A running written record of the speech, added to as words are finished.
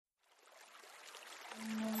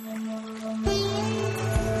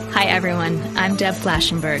Hi, everyone. I'm Deb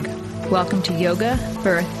Flashenberg. Welcome to Yoga,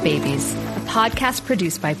 Birth, Babies, a podcast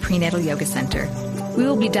produced by Prenatal Yoga Center. We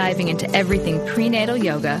will be diving into everything prenatal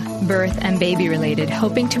yoga, birth, and baby related,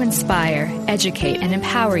 hoping to inspire, educate, and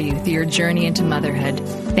empower you through your journey into motherhood.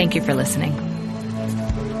 Thank you for listening.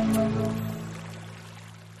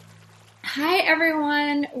 Hi,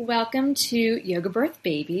 everyone. Welcome to Yoga Birth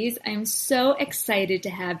Babies. I'm so excited to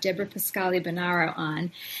have Debra Pascali Bonaro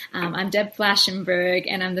on. I'm Deb Flashenberg,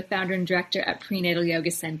 and I'm the founder and director at Prenatal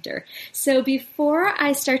Yoga Center. So before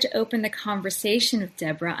I start to open the conversation with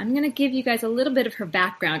Debra, I'm going to give you guys a little bit of her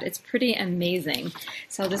background. It's pretty amazing.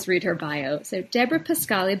 So I'll just read her bio. So Debra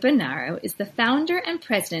Pascali Bonaro is the founder and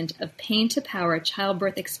president of Pain to Power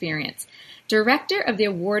Childbirth Experience, director of the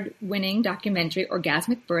award-winning documentary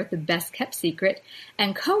Orgasmic Birth, The Best Kept Secret,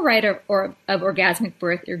 and co-writer of Orgasmic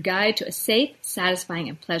Birth, Your Guide to a Safe, Satisfying,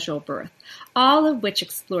 and Pleasurable Birth, all of which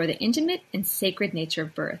explore the intimate and sacred nature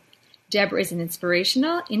of birth. Debra is an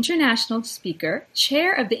inspirational international speaker,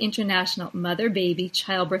 chair of the International Mother-Baby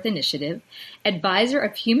Childbirth Initiative, advisor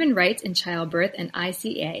of human rights in childbirth and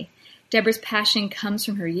ICA. Debra's passion comes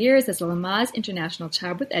from her years as a Lamaze International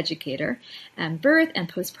childbirth educator and birth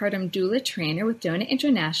and postpartum doula trainer with Donut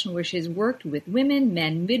International, where she has worked with women,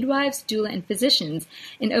 men, midwives, doula, and physicians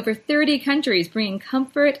in over 30 countries, bringing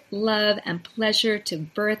comfort, love, and pleasure to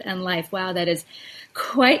birth and life. Wow, that is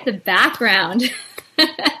quite the background.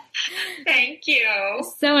 Thank you.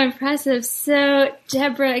 So impressive. So,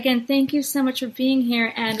 Debra, again, thank you so much for being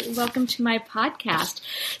here and welcome to my podcast.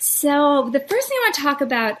 So, the first thing I want to talk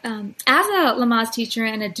about, as a Lamaze teacher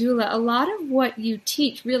and a doula, a lot of what you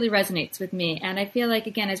teach really resonates with me. And I feel like,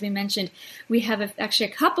 again, as we mentioned, we have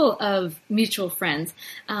actually a couple of mutual friends.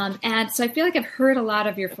 And so I feel like I've heard a lot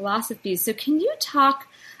of your philosophies. So can you talk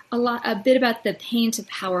a bit about the Pain to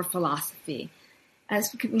Power philosophy,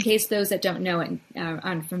 as in case those that don't know it are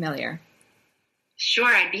unfamiliar? Sure,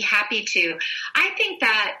 I'd be happy to. I think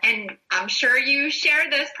that, and I'm sure you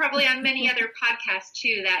share this probably on many other podcasts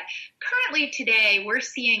too, that currently today we're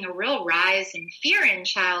seeing a real rise in fear in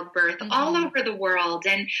childbirth all over the world.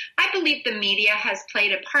 And I believe the media has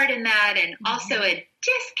played a part in that, and also a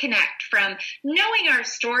disconnect from knowing our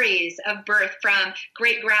stories of birth from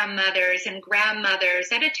great-grandmothers and grandmothers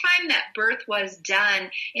at a time that birth was done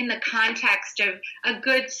in the context of a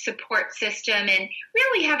good support system and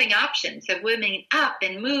really having options of women up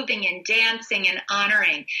and moving and dancing and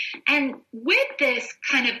honoring. And with this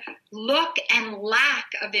kind of look and lack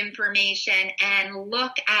of information and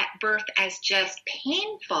look at birth as just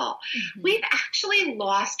painful, we've actually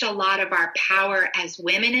lost a lot of our power as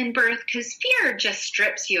women in birth, because fear just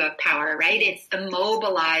strips you of power, right? It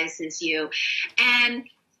immobilizes you. And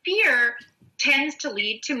fear tends to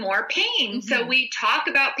lead to more pain. So we talk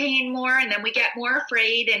about pain more, and then we get more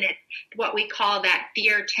afraid, and it's what we call that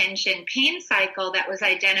fear, tension, pain cycle that was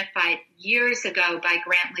identified years ago by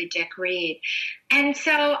Grantley Dick Reed. And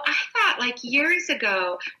so I thought, like, years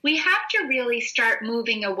ago, we have to really start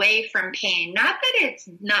moving away from pain. Not that it's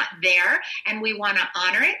not there and we want to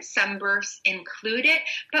honor it, some births include it,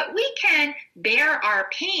 but we can bear our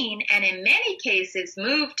pain and in many cases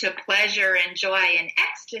move to pleasure and joy and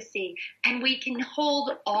ecstasy, and we can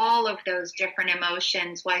hold all of those different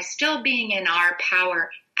emotions while still being in our power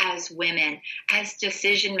as women, as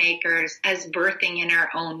decision makers, as birthing in our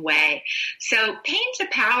own way. So Pain to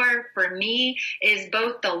Power for me is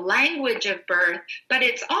both the language of birth, but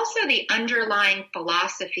it's also the underlying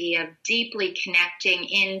philosophy of deeply connecting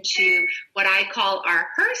into what I call our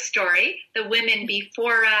her story, the women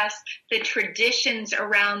before us, the traditions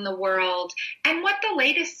around the world, and what the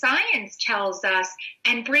latest science tells us,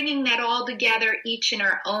 and bringing that all together, each in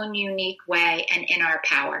our own unique way and in our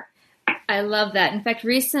power. I love that. In fact,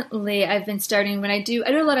 recently I've been starting, when I do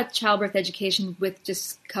a lot of childbirth education with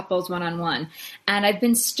just couples one-on-one. And I've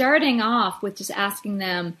been starting off with just asking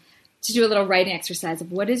them to do a little writing exercise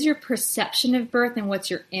of what is your perception of birth and what's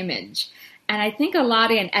your image. And I think a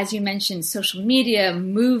lot, and as you mentioned, social media,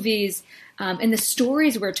 movies, and the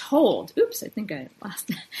stories we're told. Oops, I think I lost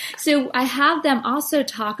that. So I have them also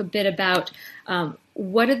talk a bit about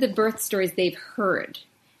what are the birth stories they've heard.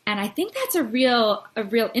 And I think that's a real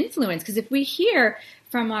influence, because if we hear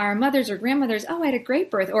from our mothers or grandmothers, oh, I had a great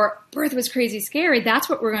birth, or birth was crazy scary, that's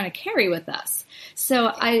what we're going to carry with us. So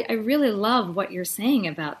I really love what you're saying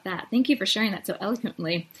about that. Thank you for sharing that so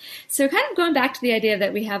eloquently. So kind of going back to the idea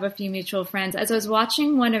that we have a few mutual friends, as I was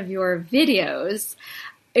watching one of your videos,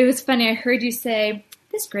 it was funny, I heard you say,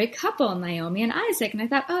 this great couple, Naomi and Isaac. And I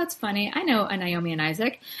thought, oh, it's funny. I know a Naomi and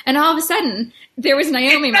Isaac. And all of a sudden, there was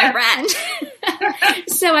Naomi, my friend.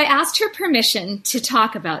 So I asked her permission to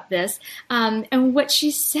talk about this. And what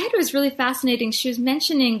she said was really fascinating. She was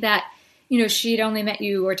mentioning that, she'd only met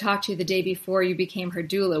you or talked to you the day before you became her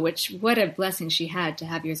doula, which what a blessing she had to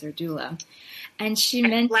have you as her doula. And she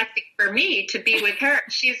meant blessing for me to be with her.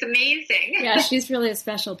 She's amazing. Yeah, she's really a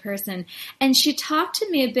special person. And she talked to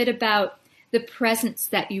me a bit about the presence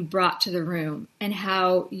that you brought to the room and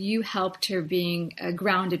how you helped her being a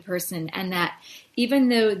grounded person, and that even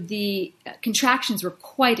though the contractions were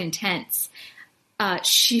quite intense,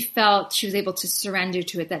 she felt she was able to surrender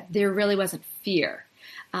to it, that there really wasn't fear.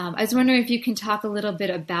 I was wondering if you can talk a little bit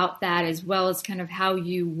about that, as well as kind of how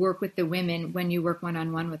you work with the women when you work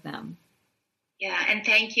one-on-one with them. Yeah, and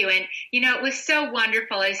thank you. And, it was so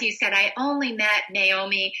wonderful. As you said, I only met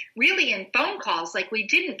Naomi really in phone calls. Like, we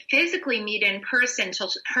didn't physically meet in person till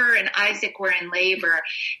her and Isaac were in labor.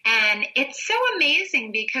 And it's so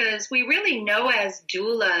amazing because we really know as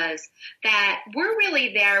doulas that we're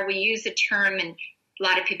really there. We use a term, and a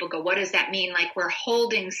lot of people go, what does that mean? Like, we're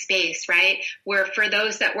holding space, right? Where for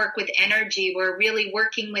those that work with energy, we're really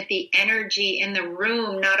working with the energy in the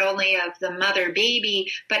room, not only of the mother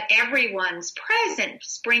baby, but everyone's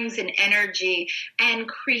presence brings an energy, and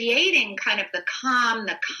creating kind of the calm,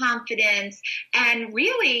 the confidence, and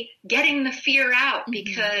really getting the fear out. Mm-hmm.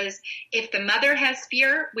 Because if the mother has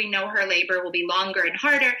fear, we know her labor will be longer and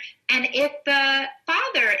harder. And if the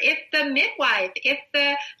father, if the midwife, if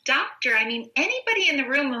the doctor, anybody in the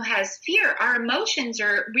room who has fear, our emotions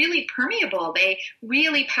are really permeable. They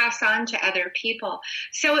really pass on to other people.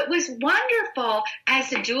 So it was wonderful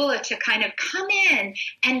as a doula to kind of come in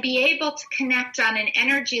and be able to connect on an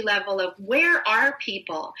energy level of where are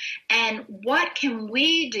people and what can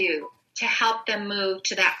we do to help them move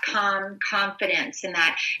to that calm confidence and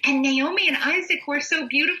that. And Naomi and Isaac were so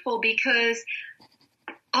beautiful because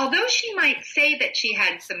although she might say that she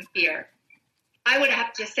had some fear, I would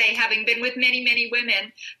have to say, having been with many, many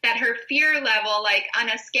women, that her fear level, like on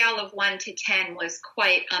a scale of 1 to 10, was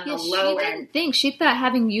quite on the low end. She thought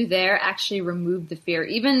having you there actually removed the fear.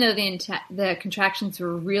 Even though the contractions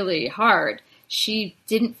were really hard, she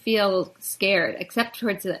didn't feel scared, except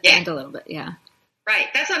towards the end a little bit, yeah. Right.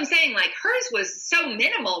 That's what I'm saying. Like, hers was so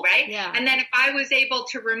minimal, right? Yeah. And then if I was able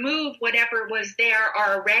to remove whatever was there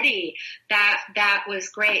already, that was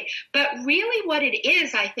great. But really what it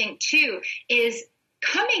is, I think, too, is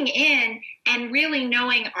coming in and really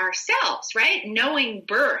knowing ourselves, right? Knowing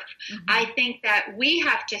birth. Mm-hmm. I think that we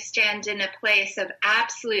have to stand in a place of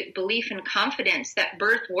absolute belief and confidence that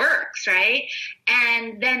birth works, right?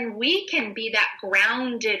 And then we can be that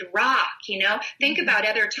grounded rock, Think mm-hmm. about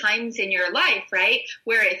other times in your life, right?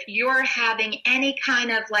 Where if you're having any kind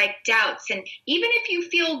of like doubts, and even if you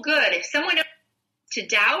feel good, if someone else to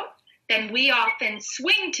doubt, then we often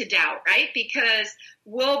swing to doubt, right? Because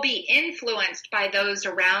we'll be influenced by those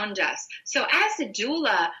around us. So as a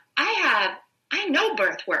doula, I know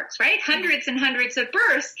birth works, right? Hundreds and hundreds of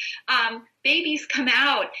births, babies come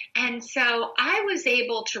out. And so I was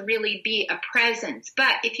able to really be a presence.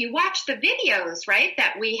 But if you watch the videos, right,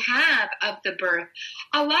 that we have of the birth,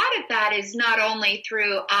 a lot of that is not only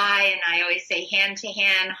through I always say hand to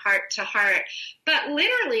hand, heart to heart, but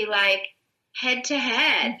literally like head to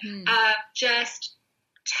head, mm-hmm. Just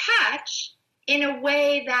touch in a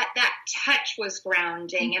way that touch was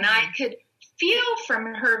grounding. Mm-hmm. And I could feel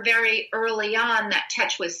from her very early on that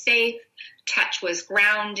touch was safe, touch was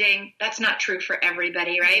grounding. That's not true for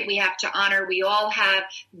everybody, right? We have to honor, we all have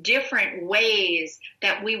different ways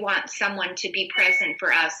that we want someone to be present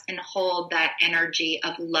for us and hold that energy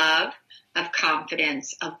of love, of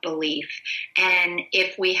confidence, of belief. And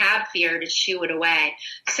if we have fear, to shoo it away.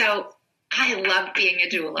 So I love being a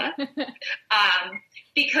doula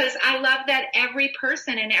because I love that every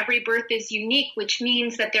person and every birth is unique, which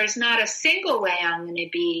means that there's not a single way I'm going to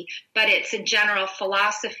be, but it's a general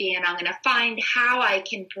philosophy, and I'm going to find how I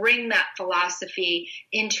can bring that philosophy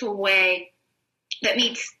into a way that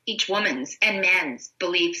meets each woman's and man's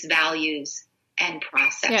beliefs, values, and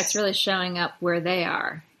process. Yeah, it's really showing up where they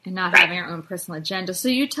are and not having our own personal agenda. So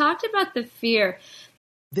you talked about the fear.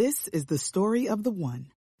 This is the story of the one.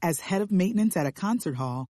 As head of maintenance at a concert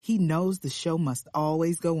hall, he knows the show must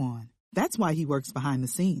always go on. That's why he works behind the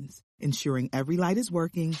scenes, ensuring every light is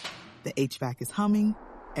working, the HVAC is humming,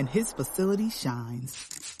 and his facility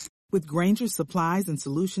shines. With Grainger's supplies and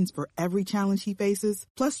solutions for every challenge he faces,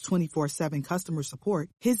 plus 24/7 customer support,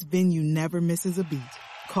 his venue never misses a beat.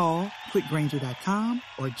 Call quickgrainger.com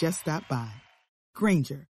or just stop by.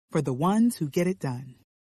 Grainger, for the ones who get it done.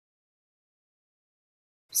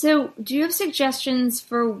 So do you have suggestions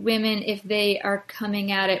for women if they are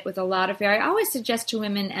coming at it with a lot of fear? I always suggest to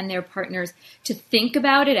women and their partners to think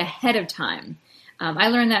about it ahead of time. I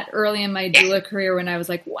learned that early in my doula career when I was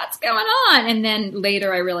like, what's going on? And then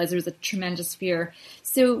later I realized there was a tremendous fear.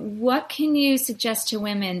 So what can you suggest to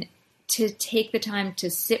women to take the time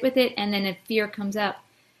to sit with it, and then if fear comes up,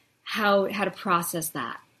 how to process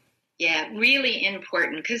that? Yeah, really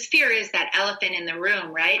important, because fear is that elephant in the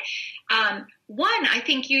room, right? One, I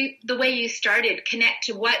think the way you started, connect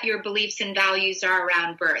to what your beliefs and values are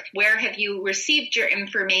around birth. Where have you received your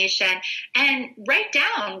information? And write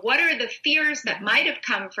down what are the fears that might have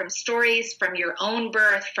come from stories from your own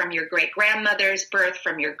birth, from your great-grandmother's birth,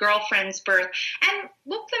 from your girlfriend's birth, and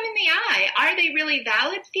look them in the eye. Are they really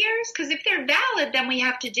valid fears? Because if they're valid, then we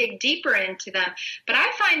have to dig deeper into them. But I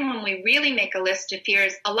find when we really make a list of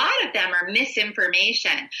fears, a lot of them are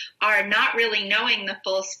misinformation, are not really knowing the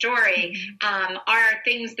full story, are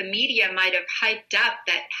things the media might have hyped up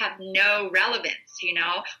that have no relevance,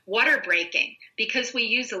 water breaking. Because we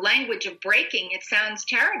use the language of breaking, it sounds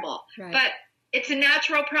terrible. Right. But it's a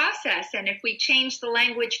natural process. And if we change the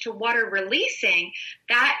language to water releasing,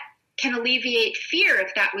 that can alleviate fear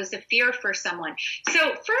if that was a fear for someone.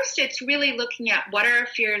 So first, it's really looking at what are our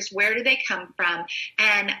fears, where do they come from?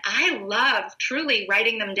 And I love truly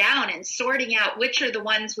writing them down and sorting out which are the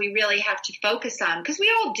ones we really have to focus on, because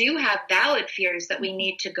we all do have valid fears that we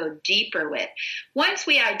need to go deeper with. Once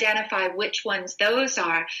we identify which ones those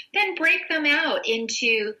are, then break them out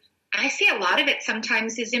into, I see a lot of it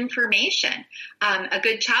sometimes is information, a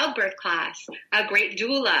good childbirth class, a great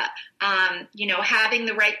doula, having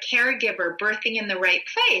the right caregiver, birthing in the right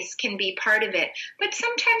place can be part of it. But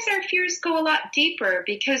sometimes our fears go a lot deeper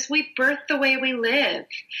because we birth the way we live,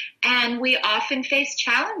 and we often face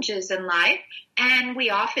challenges in life. And we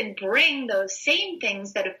often bring those same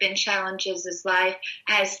things that have been challenges as life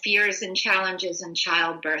as fears and challenges in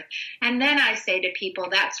childbirth. And then I say to people,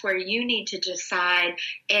 that's where you need to decide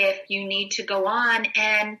if you need to go on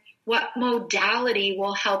and what modality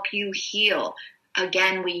will help you heal.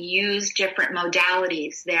 Again, we use different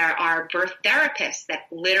modalities. There are birth therapists that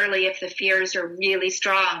literally, if the fears are really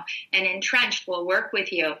strong and entrenched, will work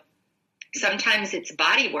with you. Sometimes it's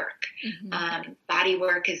body work. Body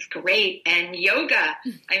work is great. And yoga,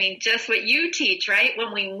 just what you teach, right?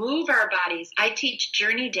 When we move our bodies, I teach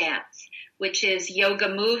journey dance, which is yoga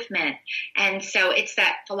movement. And so it's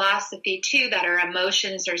that philosophy too, that our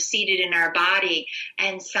emotions are seated in our body,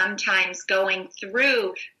 and sometimes going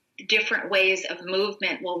through different ways of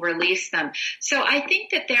movement will release them. So I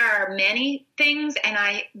think that there are many things, and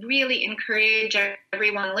I really encourage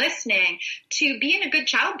everyone listening to be in a good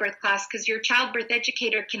childbirth class, because your childbirth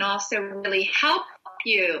educator can also really help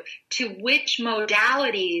you to which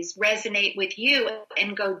modalities resonate with you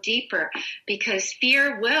and go deeper, because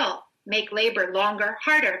fear will make labor longer,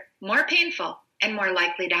 harder, more painful, and more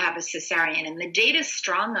likely to have a cesarean. And the data is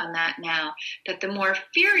strong on that now, that the more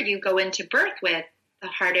fear you go into birth with, the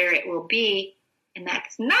harder it will be. And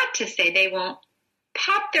that's not to say they won't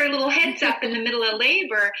pop their little heads up in the middle of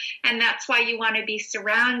labor. And that's why you want to be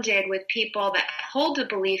surrounded with people that hold a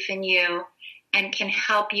belief in you and can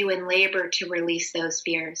help you in labor to release those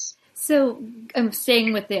fears. So I'm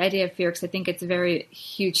staying with the idea of fear, because I think it's a very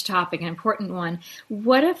huge topic, an important one.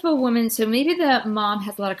 What if a woman, so maybe the mom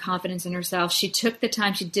has a lot of confidence in herself, she took the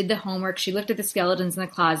time, she did the homework, she looked at the skeletons in the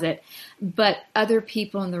closet, but other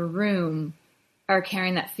people in the room are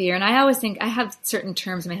carrying that fear. And I always think, I have certain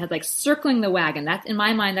terms in my head, like circling the wagon. That's, in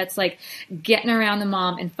my mind, that's like getting around the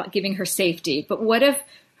mom and giving her safety. But what if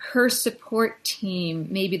her support team,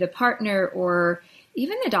 maybe the partner or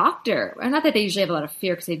even the doctor, and not that they usually have a lot of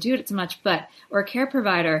fear because they do it so much, but, or a care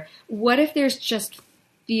provider, what if there's just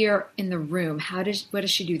fear in the room? What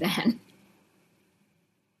does she do then?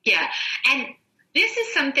 Yeah. And this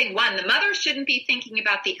is something, one, the mother shouldn't be thinking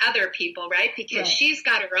about the other people, right? Because she's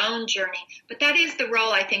got her own journey. But that is the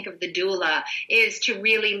role, I think, of the doula, is to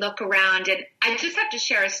really look around. And I just have to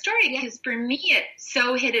share a story, because for me, it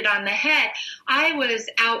so hit it on the head. I was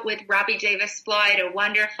out with Robbie Davis-Floyd, a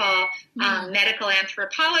wonderful medical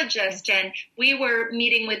anthropologist, and we were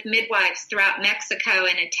meeting with midwives throughout Mexico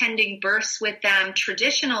and attending births with them,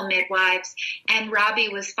 traditional midwives. And Robbie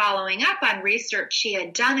was following up on research she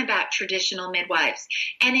had done about traditional midwives.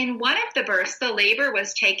 And in one of the births, the labor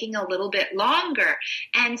was taking a little bit longer.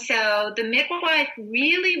 And so the midwife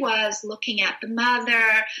really was looking at the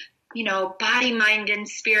mother, body, mind, and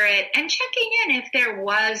spirit, and checking in if there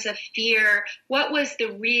was a fear. What was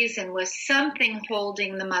the reason? Was something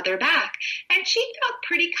holding the mother back? And she felt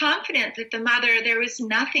pretty confident that the mother, there was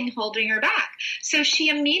nothing holding her back. So she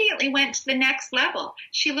immediately went to the next level.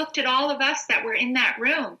 She looked at all of us that were in that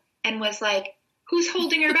room and was like, who's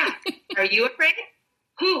holding her back? Are you afraid?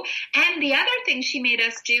 And the other thing she made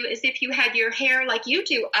us do is if you had your hair like you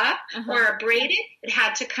do up or braided, it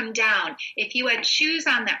had to come down. If you had shoes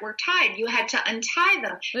on that were tied, you had to untie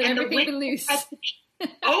them. Let and the window window had to be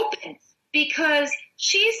open, because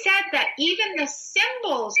she said that even the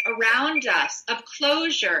symbols around us of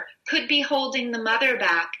closure could be holding the mother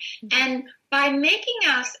back. And by making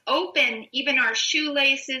us open even our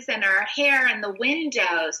shoelaces and our hair and the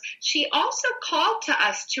windows, she also called to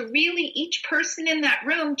us to really, each person in that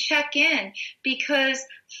room, check in, because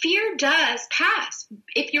fear does pass.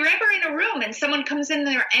 If you're ever in a room and someone comes in and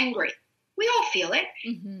they're angry, we all feel it.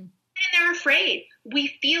 And they're afraid.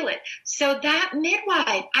 We feel it. So that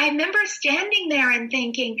midwife, I remember standing there and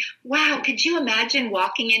thinking, wow, could you imagine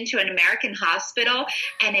walking into an American hospital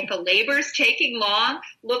and if a labor's taking long,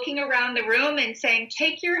 looking around the room and saying,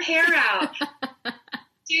 take your hair out,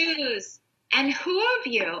 choose. And who of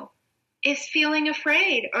you is feeling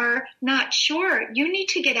afraid or not sure? You need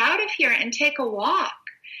to get out of here and take a walk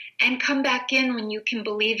and come back in when you can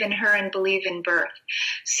believe in her and believe in birth.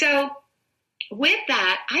 So with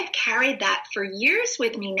that, I've carried that for years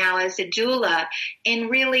with me now as a doula, in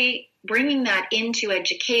really bringing that into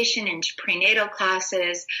education, into prenatal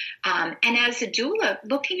classes, and as a doula,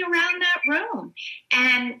 looking around that room.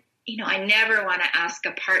 And, I never want to ask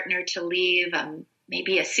a partner to leave,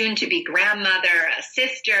 maybe a soon-to-be grandmother, a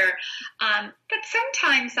sister, but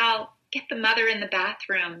sometimes I'll get the mother in the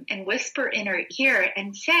bathroom and whisper in her ear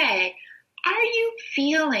and say, are you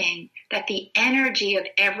feeling that the energy of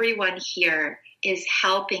everyone here is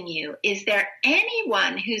helping you? Is there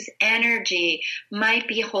anyone whose energy might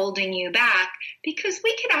be holding you back? Because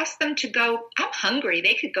we could ask them to go, I'm hungry.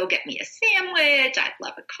 They could go get me a sandwich. I'd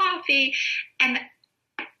love a coffee. And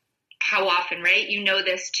how often, right? You know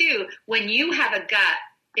this too. When you have a gut,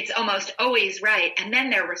 it's almost always right. And then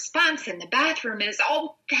their response in the bathroom is,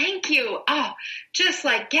 oh, thank you. Oh, just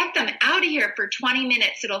like get them out of here for 20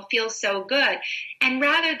 minutes. It'll feel so good. And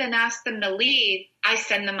rather than ask them to leave, I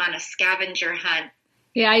send them on a scavenger hunt.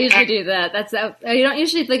 Yeah, I usually do that. You don't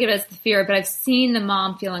usually think of it as the fear, but I've seen the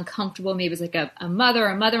mom feel uncomfortable. Maybe it's like a mother,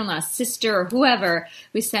 a mother-in-law, a sister, or whoever.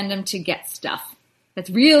 We send them to get stuff. That's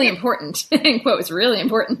really important. In quotes, really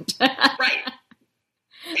important. Right.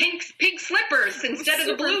 Pink slippers instead of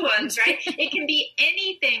the blue ones, right? It can be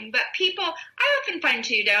anything, but people, I often find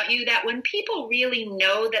too, don't you, that when people really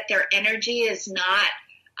know that their energy is not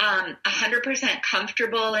 100%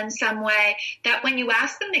 comfortable in some way, that when you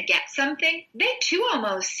ask them to get something, they too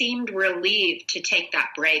almost seemed relieved to take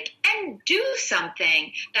that break and do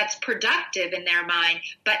something that's productive in their mind,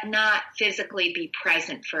 but not physically be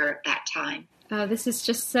present for that time. Oh, this is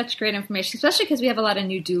just such great information, especially because we have a lot of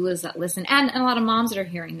new doulas that listen and a lot of moms that are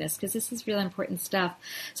hearing this, because this is really important stuff.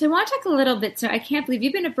 So I want to talk a little bit. So I can't believe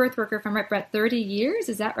you've been a birth worker for about 30 years.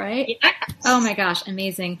 Is that right? Yes. Oh, my gosh.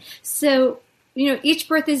 Amazing. So, each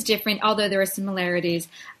birth is different, although there are similarities.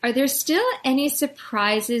 Are there still any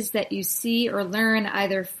surprises that you see or learn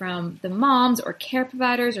either from the moms or care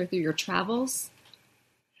providers or through your travels?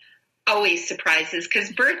 Always surprises,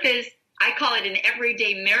 because birth is, I call it an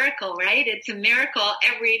everyday miracle, right? It's a miracle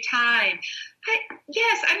every time. But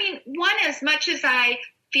yes, one, as much as I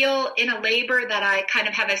feel in a labor that I kind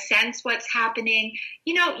of have a sense what's happening,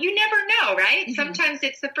 you never know, right? Mm-hmm. Sometimes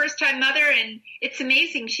it's the first time mother and it's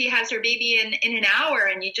amazing. She has her baby in an hour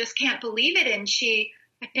and you just can't believe it. And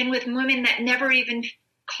I've been with women that never even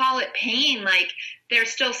call it pain. Like they're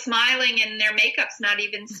still smiling and their makeup's not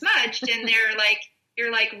even smudged. And they're like,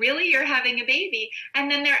 you're like, really? You're having a baby? And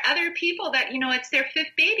then there are other people that, it's their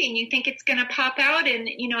fifth baby and you think it's going to pop out and,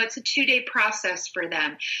 it's a 2-day process for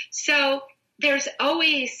them. So there's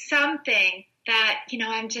always something that,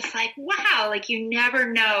 I'm just like, wow, like you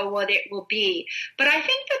never know what it will be. But I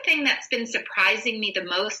think the thing that's been surprising me the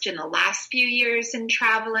most in the last few years in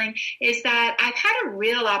traveling is that I've had a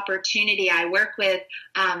real opportunity. I work with,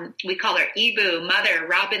 we call her Ibu, Mother,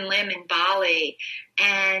 Robin Lim in Bali.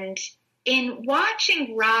 And in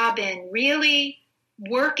watching Robin really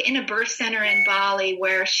work in a birth center in Bali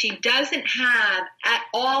where she doesn't have at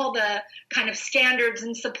all the kind of standards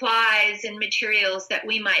and supplies and materials that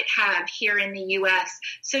we might have here in the U.S.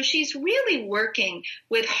 So she's really working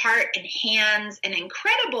with heart and hands and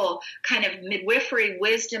incredible kind of midwifery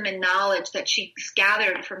wisdom and knowledge that she's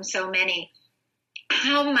gathered from so many.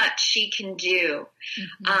 How much she can do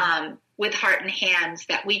with heart and hands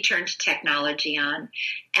that we turn to technology on.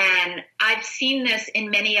 And I've seen this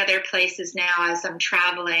in many other places now as I'm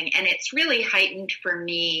traveling, and it's really heightened for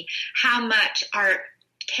me how much our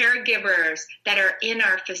caregivers that are in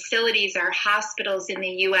our facilities, our hospitals in the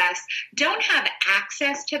U.S., don't have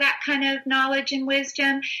access to that kind of knowledge and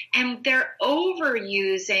wisdom, and they're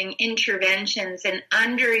overusing interventions and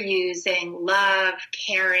underusing love,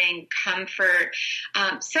 caring, comfort,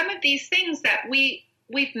 some of these things that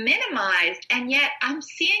we've minimized, and yet I'm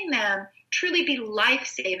seeing them truly be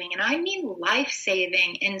life-saving, and I mean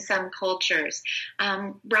life-saving in some cultures.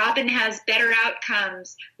 Robin has better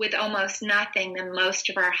outcomes with almost nothing than most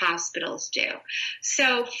of our hospitals do.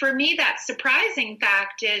 So for me, that surprising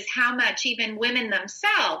fact is how much even women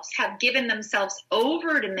themselves have given themselves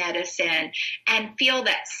over to medicine and feel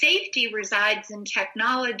that safety resides in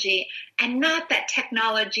technology, and not that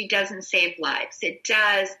technology doesn't save lives. It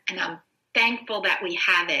does, and I'm thankful that we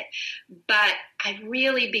have it. But I've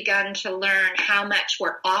really begun to learn how much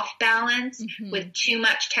we're off balance with too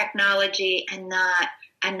much technology and not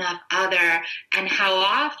enough other, and how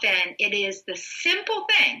often it is the simple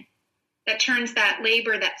thing that turns that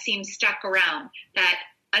labor that seems stuck around, that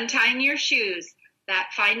untying your shoes,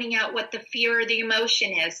 that finding out what the fear or the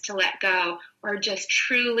emotion is to let go, or just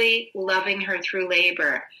truly loving her through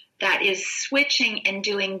labor, that is switching and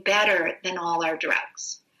doing better than all our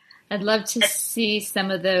drugs. I'd love to see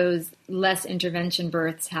some of those less intervention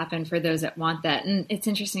births happen for those that want that. And it's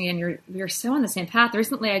interesting, and you're so on the same path.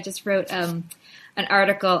 Recently, I just wrote an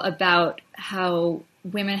article about how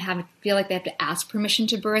women feel like they have to ask permission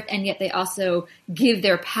to birth, and yet they also give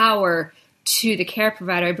their power to the care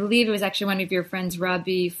provider. I believe it was actually one of your friends,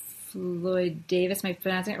 Robbie Floyd Davis, am I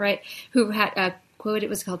pronouncing it right, who had a quote, it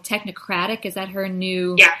was called technocratic. Is that her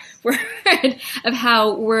new word of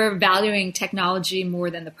how we're valuing technology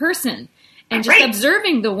more than the person? And just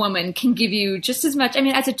observing the woman can give you just as much. I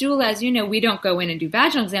mean, as a doula, as you know, we don't go in and do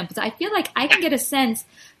vaginal examples. I feel like I can get a sense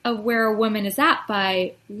of where a woman is at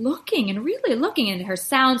by looking and really looking into her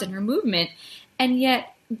sounds and her movement. And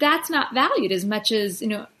yet that's not valued as much as,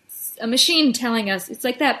 a machine telling us. It's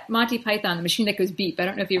like that Monty Python, the machine that goes beep. I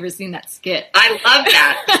don't know if you've ever seen that skit. I love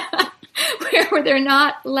that. Where they're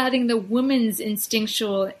not letting the woman's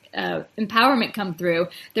instinctual empowerment come through.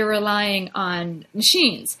 They're relying on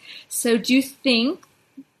machines. So do you think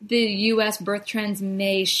the U.S. birth trends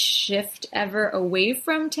may shift ever away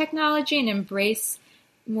from technology and embrace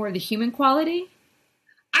more of the human quality?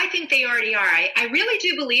 I think they already are. I really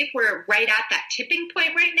do believe we're right at that tipping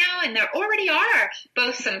point right now, and there already are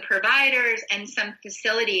both some providers and some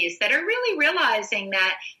facilities that are really realizing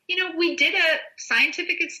that, we did a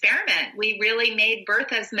scientific experiment. We really made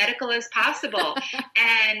birth as medical as possible,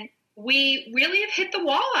 and we really have hit the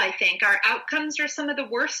wall, I think. Our outcomes are some of the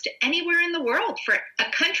worst anywhere in the world. For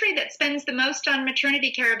a country that spends the most on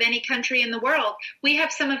maternity care of any country in the world, we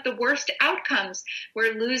have some of the worst outcomes.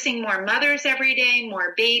 We're losing more mothers every day,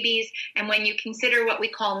 more babies. And when you consider what we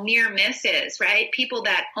call near misses, right, people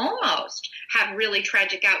that almost have really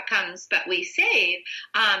tragic outcomes, but we save,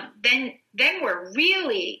 then we're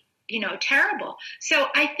really terrible. So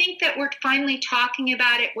I think that we're finally talking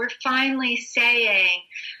about it. We're finally saying,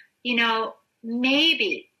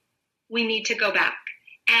 maybe we need to go back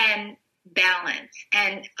and balance.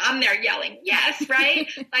 And I'm there yelling, yes, right?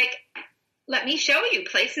 Like, let me show you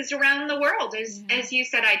places around the world. As you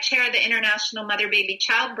said, I chair the International Mother Baby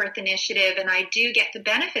Childbirth Initiative, and I do get the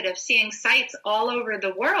benefit of seeing sites all over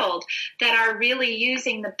the world that are really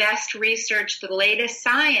using the best research, the latest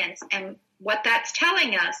science, and what that's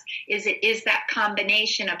telling us is it is that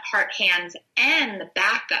combination of heart, hands, and the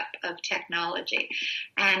backup of technology.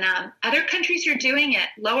 And other countries are doing it,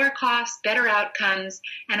 lower costs, better outcomes,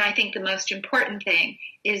 and I think the most important thing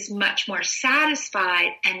is much more satisfied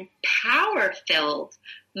and power-filled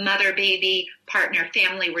mother-baby,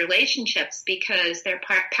 partner-family relationships because their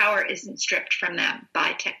power isn't stripped from them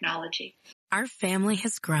by technology. Our family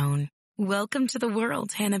has grown. Welcome to the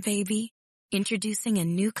world, Hannah Baby. Introducing a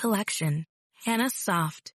new collection, Hannah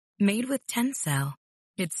Soft, made with Tencel.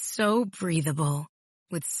 It's so breathable,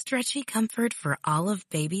 with stretchy comfort for all of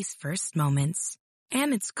baby's first moments.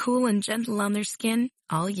 And it's cool and gentle on their skin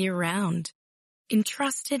all year round.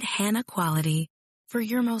 Entrusted Hannah quality for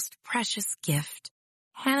your most precious gift.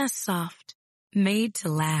 Hannah Soft, made to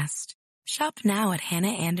last. Shop now at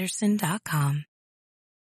hannahanderson.com.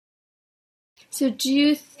 So do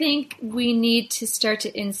you think we need to start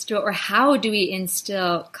to instill, or how do we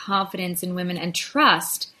instill confidence in women and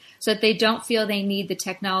trust so that they don't feel they need the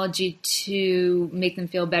technology to make them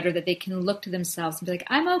feel better, that they can look to themselves and be like,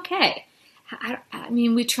 I'm okay. I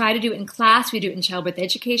mean, we try to do it in class, we do it in childbirth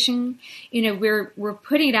education. We're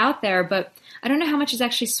putting it out there, but I don't know how much is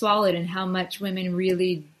actually swallowed and how much women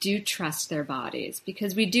really do trust their bodies,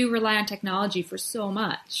 because we do rely on technology for so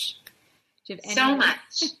much. So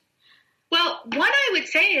much. Well, one I would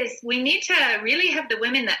say is we need to really have the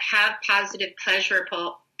women that have positive,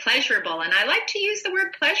 pleasurable. And I like to use the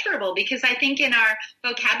word pleasurable because I think in our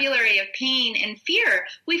vocabulary of pain and fear,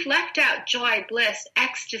 we've left out joy, bliss,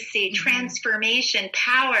 ecstasy, transformation,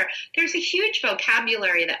 power. There's a huge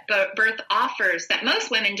vocabulary that birth offers that most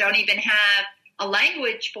women don't even have a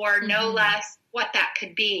language for, no less what that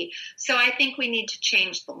could be. So I think we need to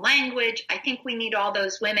change the language. I think we need all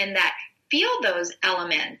those women that feel those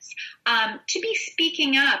elements to be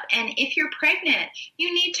speaking up. And if you're pregnant,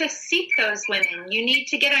 you need to seek those women. You need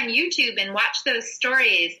to get on YouTube and watch those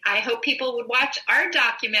stories. I hope people would watch our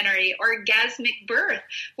documentary, Orgasmic Birth,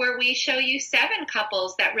 where we show you 7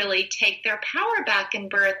 couples that really take their power back in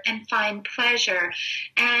birth and find pleasure.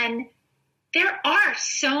 And there are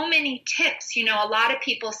so many tips. You know, a lot of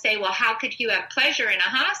people say, well, how could you have pleasure in a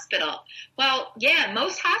hospital? Well, yeah,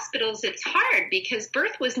 most hospitals, it's hard because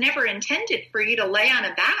birth was never intended for you to lay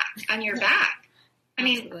on your back. I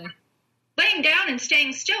mean, laying down and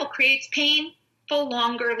staying still creates painful,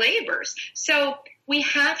 longer labors. So we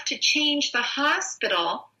have to change the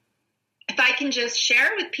hospital. If I can just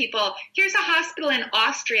share with people, here's a hospital in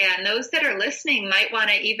Austria, and those that are listening might want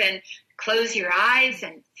to even close your eyes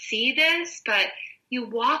and see this, but you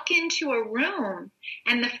walk into a room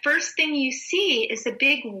and the first thing you see is a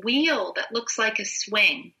big wheel that looks like a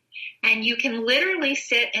swing. And you can literally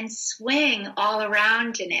sit and swing all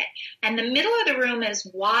around in it. And the middle of the room is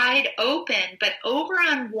wide open, but over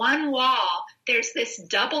on one wall, there's this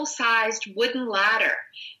double-sized wooden ladder.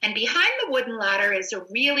 And behind the wooden ladder is a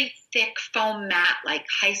really thick foam mat, like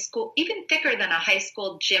high school, even thicker than a high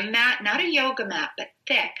school gym mat, not a yoga mat, but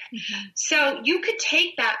thick. So you could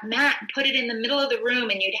take that mat and put it in the middle of the room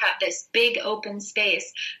and you'd have this big open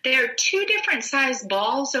space. There are 2 different sized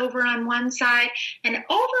balls over on one side, and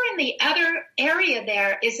over in the other area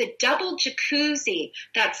there is a double jacuzzi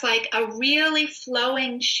that's like a really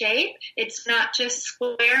flowing shape. It's not just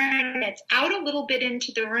square and it's out a little bit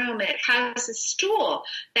into the room. It has a stool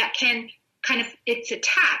that can it's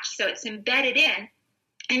attached, so it's embedded in,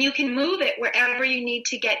 and you can move it wherever you need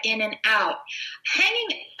to get in and out.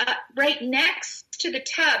 Hanging right next to the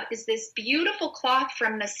tub is this beautiful cloth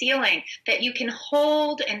from the ceiling that you can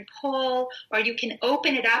hold and pull, or you can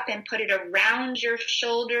open it up and put it around your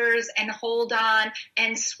shoulders and hold on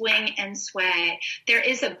and swing and sway. There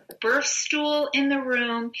is a birth stool in the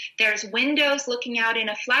room. There's windows looking out in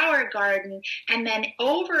a flower garden. And then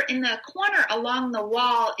over in the corner along the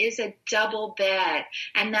wall is a double bed.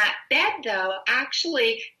 And that bed, though,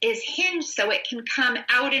 actually is hinged so it can come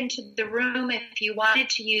out into the room if you wanted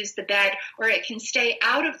to use the bed, or it can stay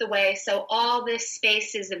out of the way so all this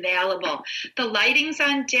space is available. The lighting's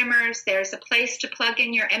on dimmers. There's a place to plug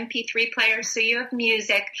in your MP3 player so you have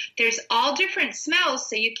music. There's all different smells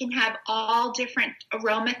so you can have all different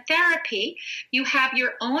aromatherapy. You have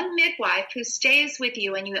your own midwife who stays with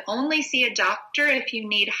you, and you only see a doctor if you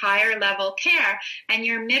need higher level care. And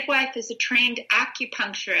your midwife is a trained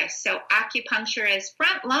acupuncturist. So acupuncture is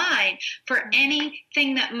front line for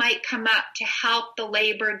anything that might come up to help the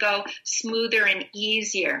labor go smoother and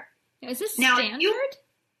easier. Is this standard?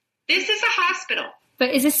 This is a hospital. But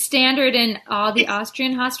is this standard in all the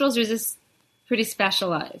Austrian hospitals, or is this pretty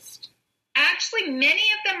specialized? Actually, many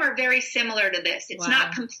of them are very similar to this. It's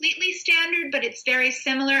not completely standard, but it's very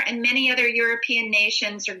similar, and many other European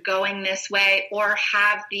nations are going this way or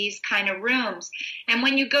have these kind of rooms. And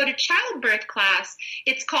when you go to childbirth class,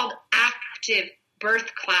 it's called active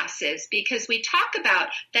birth classes, because we talk about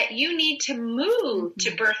that you need to move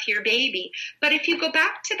to birth your baby. But if you go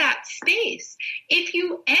back to that space, if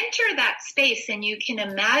you enter that space and you can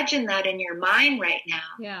imagine that in your mind right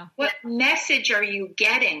now, what message are you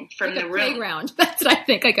getting from the room? Playground. That's what I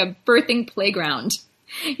think, like a birthing playground.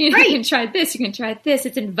 You can try this, you can try this.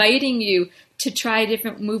 It's inviting you to try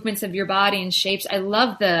different movements of your body and shapes. I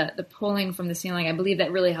love the pulling from the ceiling. I believe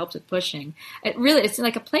that really helps with pushing. It's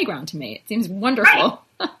like a playground to me. It seems wonderful.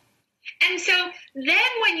 Right. And so then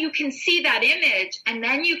when you can see that image, and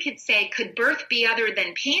then you could say, could birth be other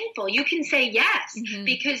than painful? You can say yes,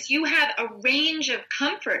 because you have a range of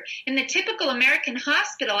comfort. In the typical American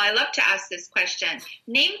hospital, I love to ask this question.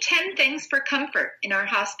 Name 10 things for comfort in our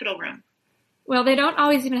hospital room. Well, they don't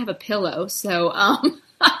always even have a pillow, so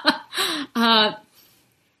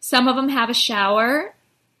some of them have a shower.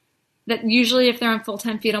 That usually, if they're on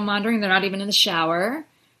full-time fetal monitoring, they're not even in the shower.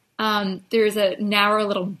 There's a narrow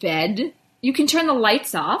little bed. You can turn the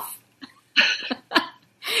lights off.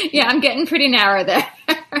 Yeah, I'm getting pretty narrow there.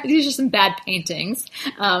 These are some bad paintings,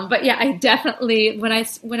 but yeah, I definitely when I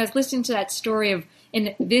was listening to that story of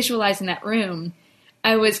and visualizing that room,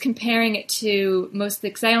 I was comparing it to mostly,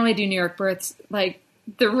 because I only do New York births, like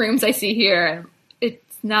the rooms I see here.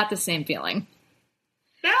 It's not the same feeling.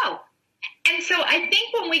 No. And so I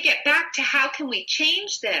think when we get back to how can we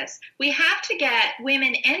change this, we have to get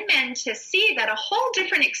women and men to see that a whole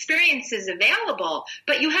different experience is available,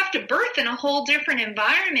 but you have to birth in a whole different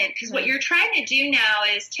environment, because what you're trying to do now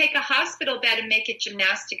is take a hospital bed and make it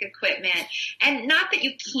gymnastic equipment. And not that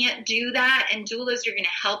you can't do that, and doulas are going to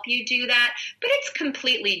help you do that, but it's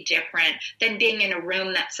completely different than being in a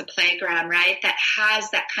room that's a playground, right? That has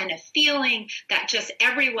that kind of feeling that just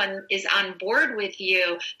everyone is on board with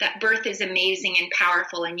you, that birth is amazing and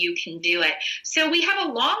powerful and you can do it. So we have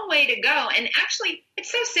a long way to go. And actually,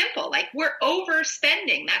 it's so simple. Like, we're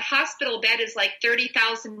overspending. That hospital bed is like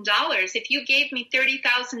 $30,000. If you gave me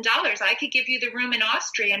 $30,000, I could give you the room in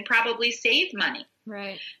Austria and probably save money.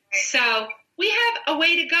 Right. So we have a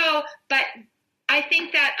way to go, but I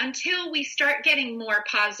think that until we start getting more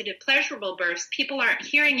positive, pleasurable births, people aren't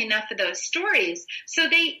hearing enough of those stories. So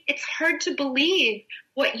it's hard to believe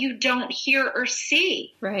what you don't hear or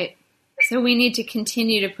see. Right. So we need to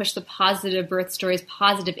continue to push the positive birth stories,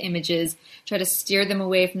 positive images, try to steer them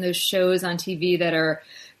away from those shows on TV that are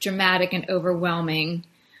dramatic and overwhelming.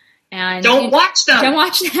 And don't watch them. Don't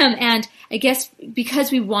watch them. And I guess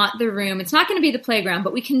because we want the room, it's not going to be the playground,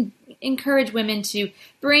 but we can encourage women to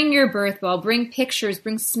bring your birth ball, bring pictures,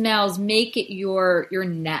 bring smells, make it your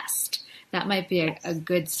nest. That might be a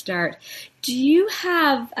good start. Do you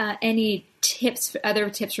have any other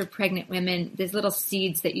tips for pregnant women? There's little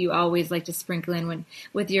seeds that you always like to sprinkle in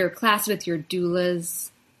with your class, with your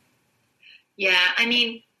doulas. Yeah, I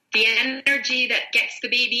mean, the energy that gets the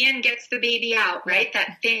baby in gets the baby out, right?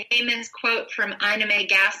 That famous quote from Ina May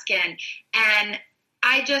Gaskin. And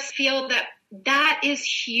I just feel that is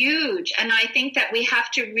huge. And I think that we have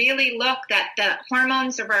to really look that the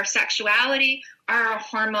hormones of our sexuality are our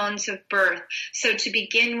hormones of birth. So to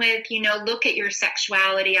begin with, look at your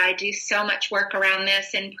sexuality. I do so much work around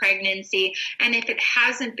this in pregnancy. And if it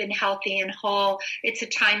hasn't been healthy and whole, it's a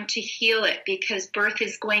time to heal it, because birth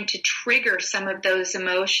is going to trigger some of those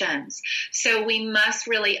emotions. So we must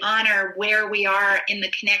really honor where we are in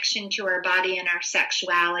the connection to our body and our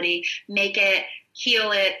sexuality, make it,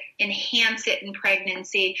 heal it, enhance it in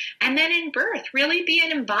pregnancy, and then in birth, really be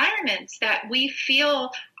in environments that we feel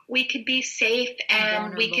we could be safe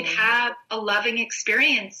and we could have a loving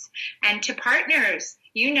experience. And to partners,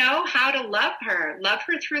 you know how to love her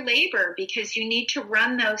through labor, because you need to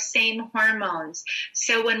run those same hormones.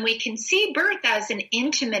 So when we can see birth as an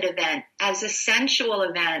intimate event, as a sensual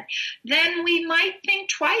event, then we might think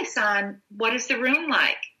twice on what is the room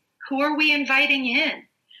like? Who are we inviting in?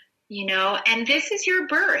 And this is your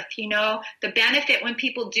birth. The benefit when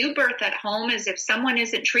people do birth at home is if someone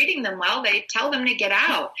isn't treating them well, they tell them to get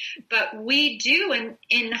out. But we do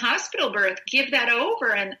in hospital birth give that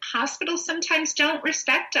over, and hospitals sometimes don't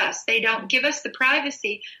respect us. They don't give us the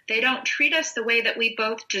privacy. They don't treat us the way that we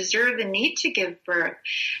both deserve and need to give birth.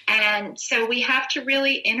 And so we have to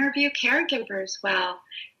really interview caregivers well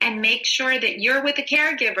and make sure that you're with a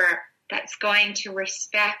caregiver that's going to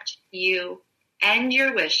respect you and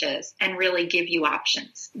your wishes and really give you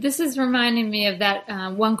options. This is reminding me of that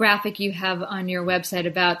one graphic you have on your website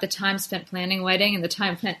about the time spent planning a wedding and the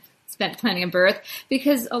time spent planning a birth,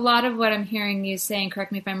 because a lot of what I'm hearing you saying,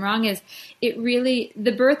 correct me if I'm wrong, is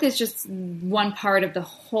the birth is just one part of the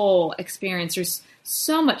whole experience. There's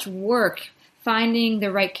so much work finding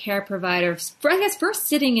the right care provider. First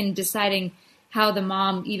sitting and deciding how the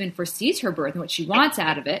mom even foresees her birth and what she wants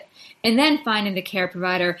out of it, and then finding the care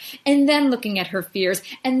provider, and then looking at her fears,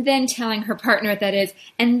 and then telling her partner what that is,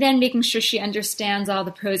 and then making sure she understands all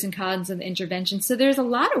the pros and cons of the intervention. So there's a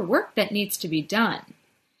lot of work that needs to be done.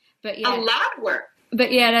 But yet, a lot of work.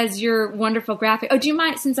 But yet, as your wonderful graphic, do you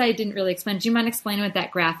mind, since I didn't really explain, do you mind explaining what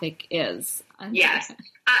that graphic is? Yes.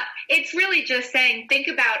 It's really just saying, think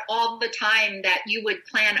about all the time that you would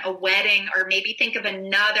plan a wedding, or maybe think of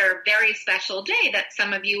another very special day that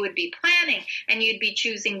some of you would be planning, and you'd be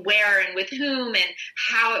choosing where and with whom and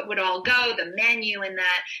how it would all go, the menu and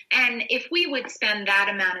that. And if we would spend that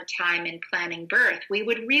amount of time in planning birth, we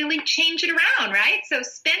would really change it around, right? So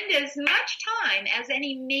spend as much time as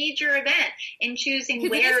any major event in choosing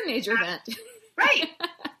where. It is a major event. Right.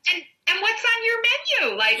 And what's on your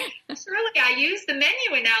menu? Like, really, I use the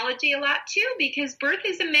menu analogy a lot too, because birth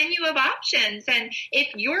is a menu of options. And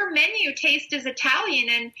if your menu taste is Italian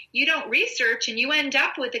and you don't research and you end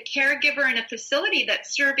up with a caregiver in a facility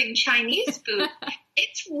that's serving Chinese food,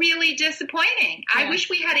 it's really disappointing. Yeah. I wish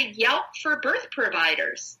we had a Yelp for birth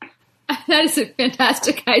providers. That is a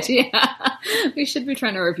fantastic idea. We should be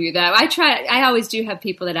trying to review that. I always do have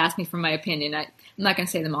people that ask me for my opinion. I'm not going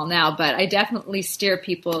to say them all now, but I definitely steer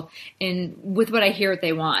people in with what I hear what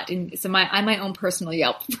they want. And so I'm my own personal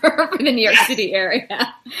Yelp for the New York City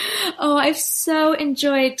area. Oh, I've so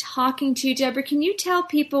enjoyed talking to you, Debra. Can you tell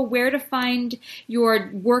people where to find your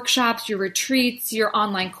workshops, your retreats, your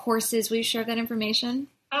online courses? Will you share that information?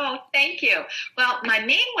 Oh, thank you. Well, my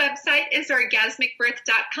main website is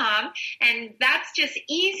orgasmicbirth.com, and that's just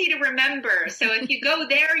easy to remember. So if you go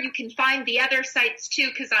there, you can find the other sites too,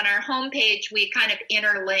 because on our homepage, we kind of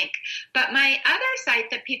interlink. But my other site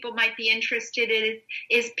that people might be interested in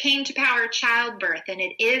is Pain to Power Childbirth, and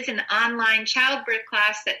it is an online childbirth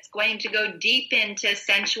class that's going to go deep into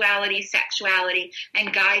sensuality, sexuality,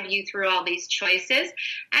 and guide you through all these choices.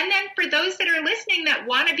 And then for those that are listening that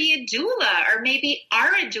want to be a doula or maybe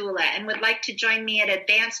are a doula and would like to join me at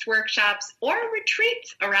advanced workshops or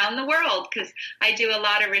retreats around the world, because I do a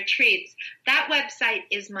lot of retreats, that website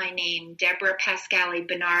is my name,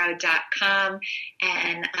 DebraPascaliBonaro.com,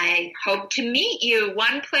 and I hope to meet you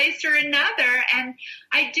one place or another. And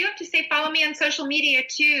I do have to say, follow me on social media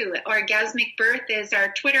too. Orgasmic Birth is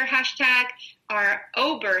our Twitter hashtag, our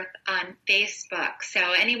O-Birth on Facebook. So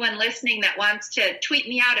anyone listening that wants to tweet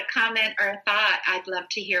me out a comment or a thought, I'd love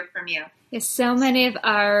to hear from you. Yes, so many of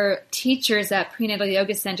our teachers at Prenatal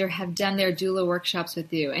Yoga Center have done their doula workshops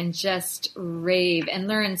with you and just rave and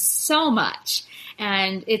learn so much.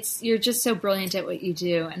 And you're just so brilliant at what you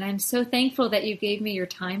do. And I'm so thankful that you gave me your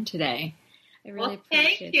time today. I really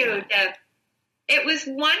appreciate thank you, that. Deb. It was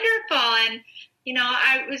wonderful. And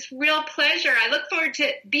it was real pleasure. I look forward to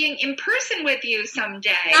being in person with you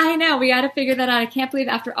someday. I know. We got to figure that out. I can't believe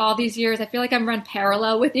after all these years, I feel like I'm run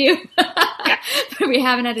parallel with you. But we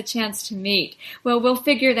haven't had a chance to meet. Well, we'll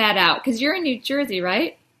figure that out because you're in New Jersey,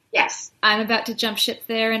 right? Yes. I'm about to jump ship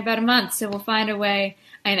there in about a month, so we'll find a way.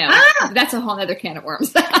 I know. That's a whole other can of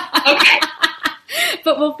worms. Okay.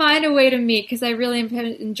 But we'll find a way to meet because I really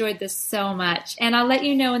enjoyed this so much. And I'll let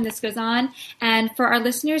you know when this goes on. And for our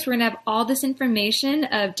listeners, we're going to have all this information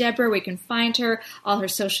of Debra. We can find her, all her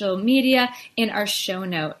social media in our show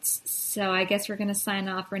notes. So I guess we're going to sign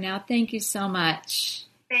off for now. Thank you so much.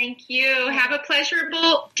 Thank you. Have a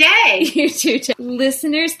pleasurable day. You too.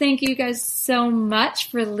 Listeners, thank you guys so much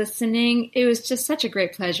for listening. It was just such a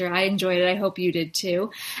great pleasure. I enjoyed it. I hope you did too.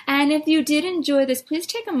 And if you did enjoy this, please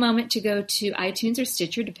take a moment to go to iTunes or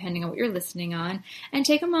Stitcher, depending on what you're listening on, and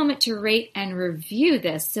take a moment to rate and review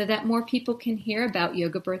this so that more people can hear about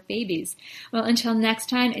yoga birth babies. Well, until next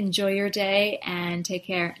time, enjoy your day and take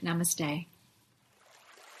care. Namaste.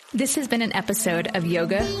 This has been an episode of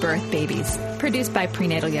Yoga Birth Babies, produced by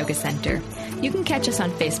Prenatal Yoga Center. You can catch us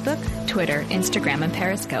on Facebook, Twitter, Instagram, and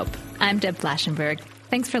Periscope. I'm Deb Flaschenberg.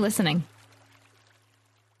 Thanks for listening.